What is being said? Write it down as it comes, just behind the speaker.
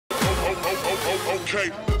Okay.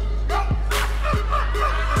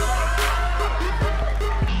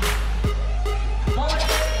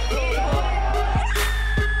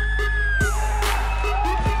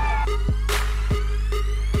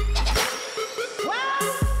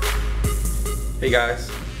 Hey guys,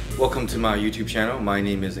 welcome to my YouTube channel. My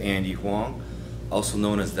name is Andy Huang, also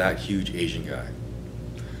known as That Huge Asian Guy.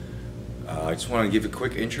 I just want to give a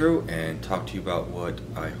quick intro and talk to you about what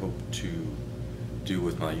I hope to do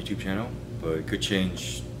with my YouTube channel, but it could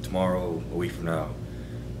change tomorrow, a week from now,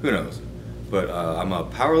 who knows. But I'm a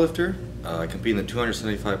powerlifter. I compete in the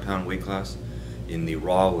 275-pound weight class in the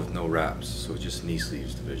raw with no wraps, so just knee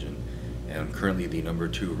sleeves division, and I'm currently the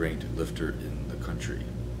 #2 ranked lifter in the country.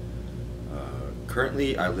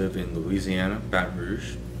 Currently, I live in Louisiana, Baton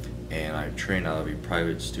Rouge, and I train out of a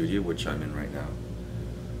private studio, which I'm in right now.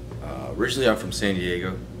 Originally, I'm from San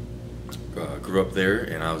Diego, grew up there,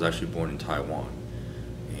 and I was actually born in Taiwan.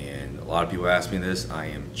 And a lot of people ask me this. I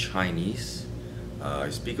am Chinese. I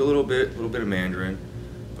speak a little bit of Mandarin,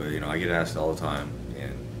 but you know, I get asked all the time,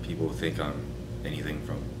 and people think I'm anything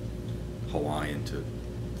from Hawaiian to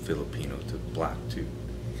Filipino to black too.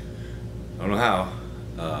 I don't know how.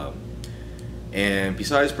 And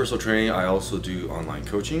besides personal training, I also do online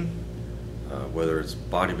coaching, whether it's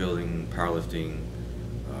bodybuilding, powerlifting,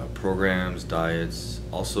 programs, diets,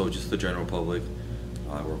 also just the general public.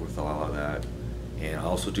 I work with a lot of that. And I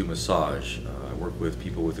also do massage. I work with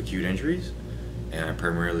people with acute injuries, and I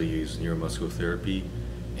primarily use neuromuscular therapy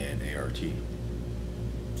and ART.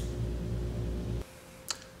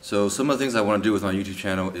 So some of the things I want to do with my YouTube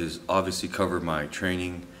channel is obviously cover my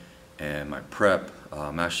training and my prep.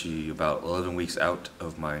 I'm actually about 11 weeks out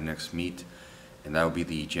of my next meet, and that will be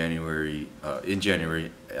the January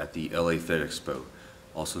at the LA Fed Expo,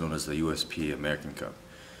 also known as the USP American Cup.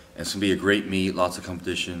 And it's going to be a great meet, lots of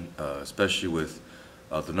competition, especially with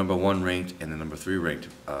the #1 ranked and the #3 ranked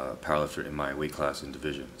powerlifter in my weight class and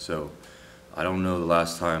division. So I don't know the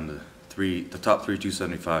last time the top three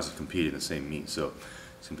 275s have competed in the same meet, so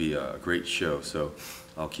it's going to be a great show. So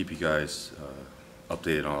I'll keep you guys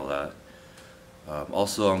updated on all that.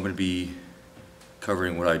 Also, I'm going to be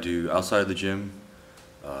covering what I do outside of the gym,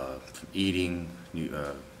 from eating,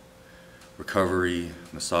 recovery,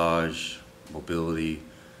 massage, mobility,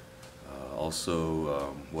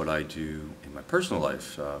 also what I do in my personal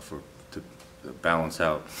life to balance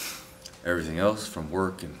out everything else from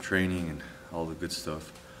work and training and all the good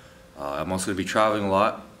stuff. I'm also going to be traveling a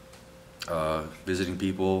lot, visiting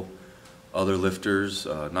people, other lifters,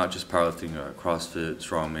 not just powerlifting, CrossFit,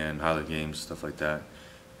 strongman, Highland Games, stuff like that,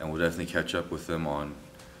 and we'll definitely catch up with them on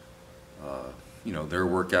you know, their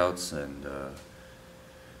workouts and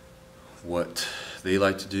what they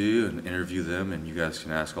like to do, and interview them, and you guys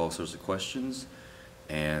can ask all sorts of questions.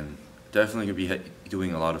 And definitely gonna be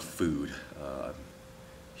doing a lot of food.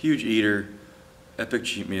 Huge eater, epic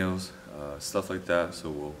cheat meals, stuff like that, so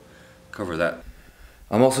we'll cover that.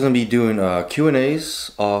 I'm also going to be doing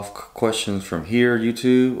Q&As off questions from here,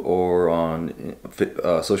 YouTube, or on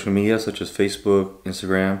social media such as Facebook,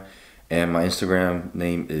 Instagram, and my Instagram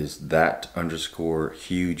name is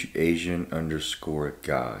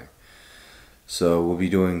that_hugeasian_guy. So we'll be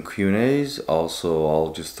doing Q&As. Also,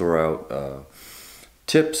 I'll just throw out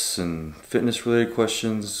tips and fitness related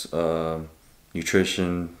questions,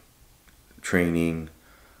 nutrition, training,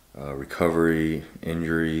 recovery,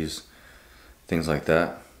 injuries, things like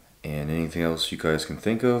that, and anything else you guys can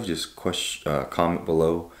think of. Just comment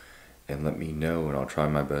below and let me know, and I'll try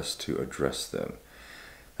my best to address them.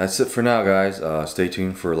 That's it for now, guys. Stay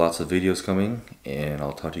tuned for lots of videos coming, and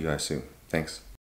I'll talk to you guys soon. Thanks.